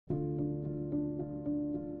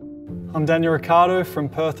I'm Daniel Ricciardo from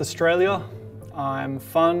Perth, Australia. I'm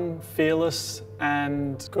fun, fearless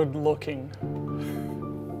and good looking.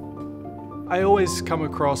 I always come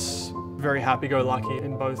across very happy-go-lucky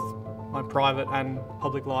in both my private and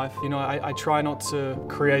public life. You know, I try not to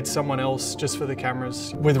create someone else just for the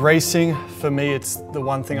cameras. With racing, for me, it's the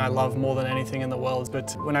one thing I love more than anything in the world.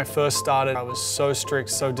 But when I first started, I was so strict,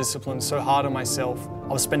 so disciplined, so hard on myself. I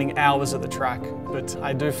was spending hours at the track, but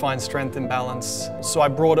I do find strength in balance. So I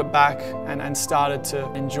brought it back and started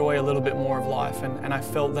to enjoy a little bit more of life. And I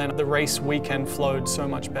felt then the race weekend flowed so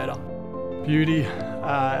much better. Beauty,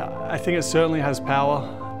 I think it certainly has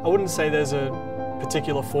power. I wouldn't say there's a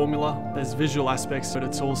particular formula. There's visual aspects, but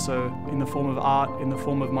it's also in the form of art, in the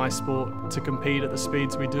form of my sport, to compete at the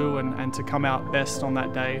speeds we do and to come out best on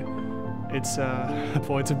that day. It's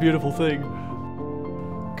a beautiful thing.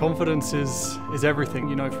 Confidence is everything.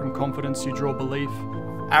 You know, from confidence you draw belief.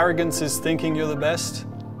 Arrogance is thinking you're the best.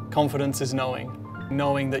 Confidence is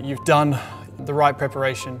knowing that you've done the right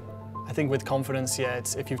preparation. I think with confidence, yeah,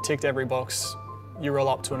 it's if you've ticked every box, you roll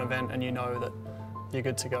up to an event and you know that you're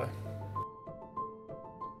good to go.